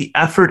want to put the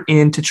effort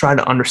in to try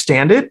to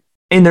understand it.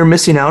 And they're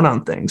missing out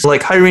on things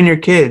like hiring your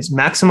kids,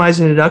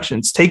 maximizing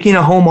deductions, taking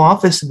a home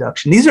office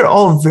deduction. These are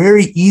all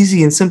very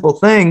easy and simple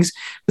things.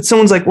 But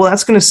someone's like, well,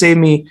 that's going to save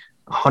me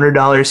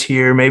 $100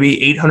 here, maybe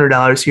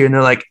 $800 here. And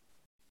they're like,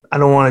 I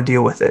don't want to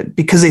deal with it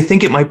because they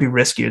think it might be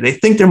riskier. They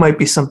think there might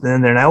be something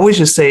in there. And I always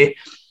just say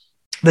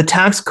the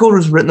tax code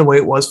was written the way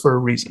it was for a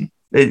reason.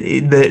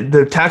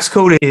 The tax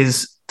code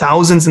is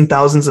thousands and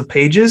thousands of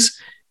pages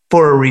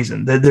for a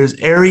reason. There's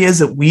areas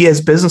that we as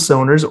business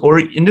owners or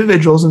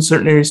individuals in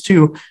certain areas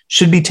too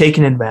should be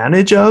taken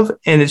advantage of.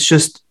 And it's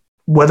just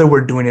whether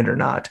we're doing it or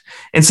not.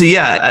 And so,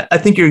 yeah, I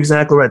think you're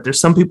exactly right.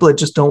 There's some people that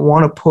just don't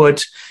want to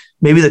put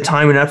maybe the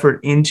time and effort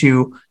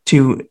into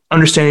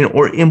understanding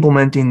or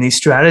implementing these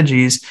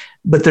strategies,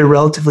 but they're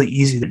relatively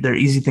easy. They're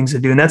easy things to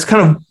do. And that's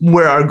kind of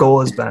where our goal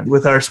has been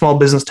with our Small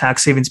Business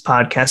Tax Savings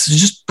podcast, is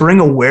just bring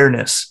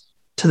awareness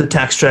to the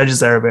tax strategies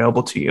that are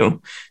available to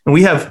you. And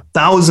we have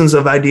thousands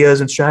of ideas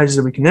and strategies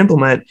that we can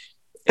implement,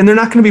 and they're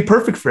not going to be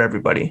perfect for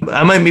everybody.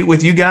 I might meet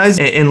with you guys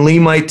and Lee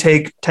might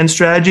take 10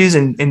 strategies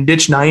and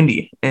ditch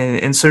 90.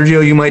 And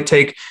Sergio, you might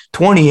take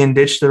 20 and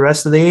ditch the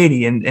rest of the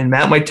 80. And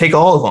Matt might take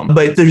all of them.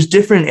 But there's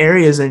different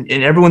areas and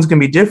everyone's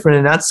going to be different.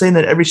 And not saying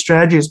that every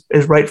strategy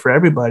is right for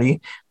everybody,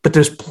 but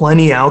there's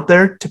plenty out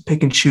there to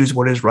pick and choose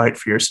what is right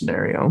for your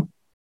scenario.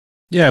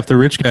 Yeah, if the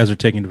rich guys are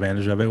taking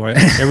advantage of it, why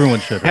everyone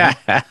should.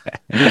 Right?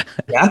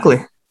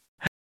 Exactly.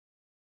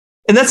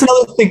 And that's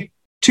another thing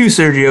too,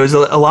 Sergio, is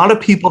a lot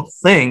of people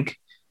think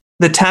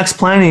that tax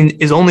planning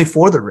is only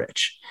for the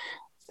rich,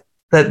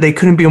 that they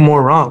couldn't be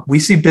more wrong. We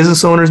see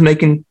business owners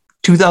making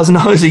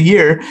 $2,000 a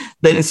year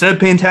that instead of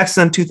paying taxes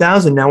on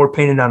 $2,000, now we're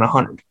paying it on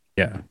 $100.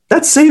 Yeah.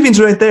 That's savings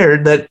right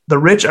there that the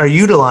rich are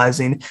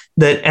utilizing,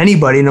 that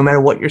anybody, no matter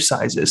what your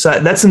size is. So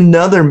that's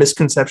another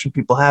misconception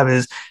people have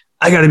is,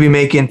 I got to be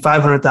making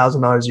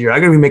 $500,000 a year. I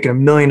got to be making $1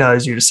 million a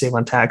year to save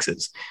on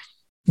taxes.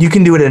 You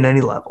can do it at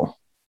any level.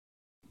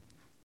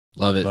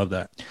 Love it. Love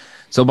that.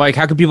 So, Mike,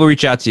 how can people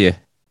reach out to you?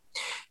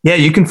 Yeah,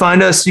 you can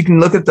find us. You can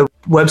look at the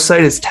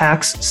website. It's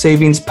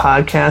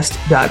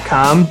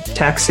taxsavingspodcast.com,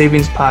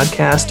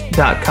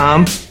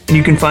 taxsavingspodcast.com. And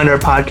you can find our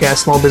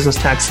podcast, Small Business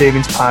Tax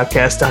Savings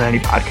Podcast, on any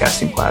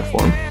podcasting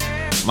platform.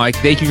 Mike,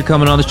 thank you for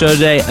coming on the show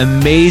today.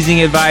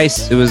 Amazing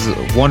advice. It was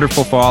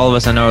wonderful for all of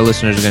us. I know our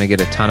listeners are going to get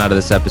a ton out of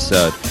this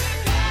episode.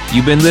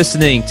 You've been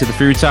listening to the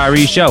Free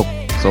Retiree Show.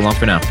 So long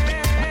for now.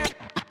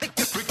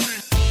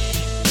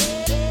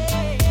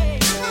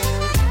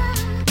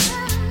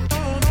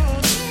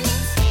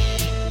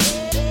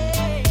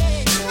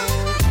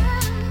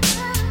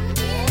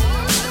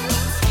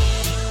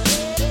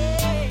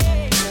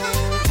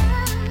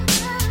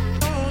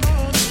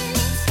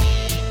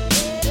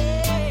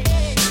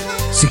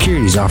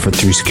 Securities offered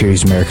through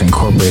Securities America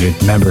Incorporated,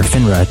 member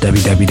FINRA,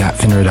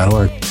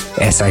 www.finra.org,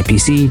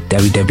 SIPC,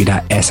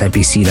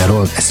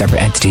 www.sipc.org, a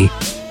separate entity.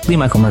 Lee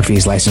Michael Murphy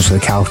is licensed with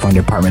the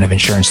California Department of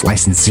Insurance,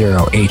 license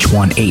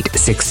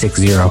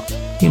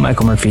 0H18660. Lee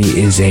Michael Murphy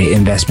is an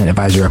investment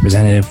advisor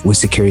representative with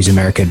Securities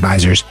America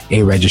Advisors,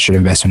 a registered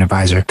investment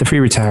advisor. The Free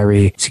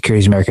Retiree,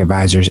 Securities America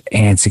Advisors,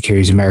 and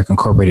Securities America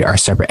Incorporated are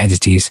separate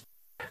entities.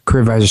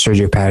 Career advisor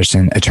Sergio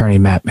Patterson, attorney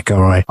Matt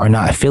McElroy are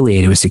not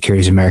affiliated with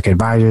Securities America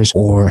Advisors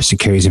or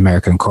Securities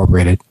America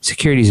Incorporated.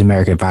 Securities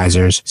America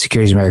Advisors,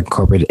 Securities America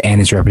Incorporated,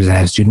 and its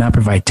representatives do not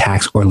provide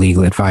tax or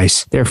legal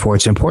advice. Therefore,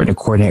 it's important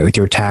to coordinate with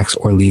your tax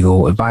or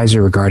legal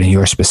advisor regarding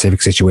your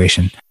specific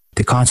situation.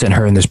 The content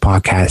heard in this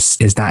podcast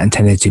is not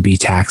intended to be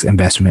tax,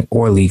 investment,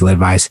 or legal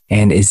advice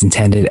and is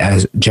intended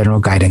as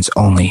general guidance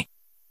only.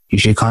 You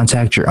should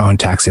contact your own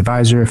tax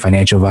advisor,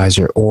 financial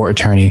advisor, or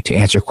attorney to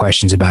answer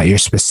questions about your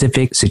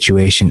specific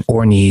situation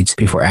or needs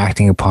before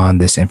acting upon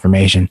this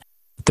information.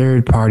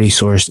 Third-party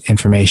sourced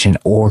information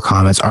or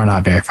comments are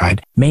not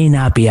verified, may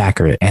not be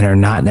accurate, and are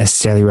not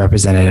necessarily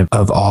representative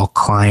of all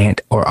client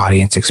or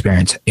audience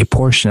experience. A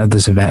portion of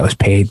this event was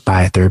paid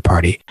by a third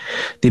party.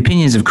 The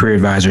opinions of career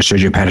advisor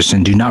Sergio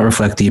Patterson do not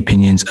reflect the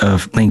opinions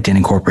of LinkedIn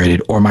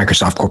Incorporated or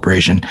Microsoft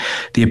Corporation.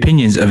 The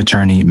opinions of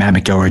attorney Matt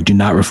McElroy do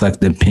not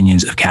reflect the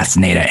opinions of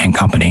Castaneda and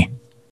Company.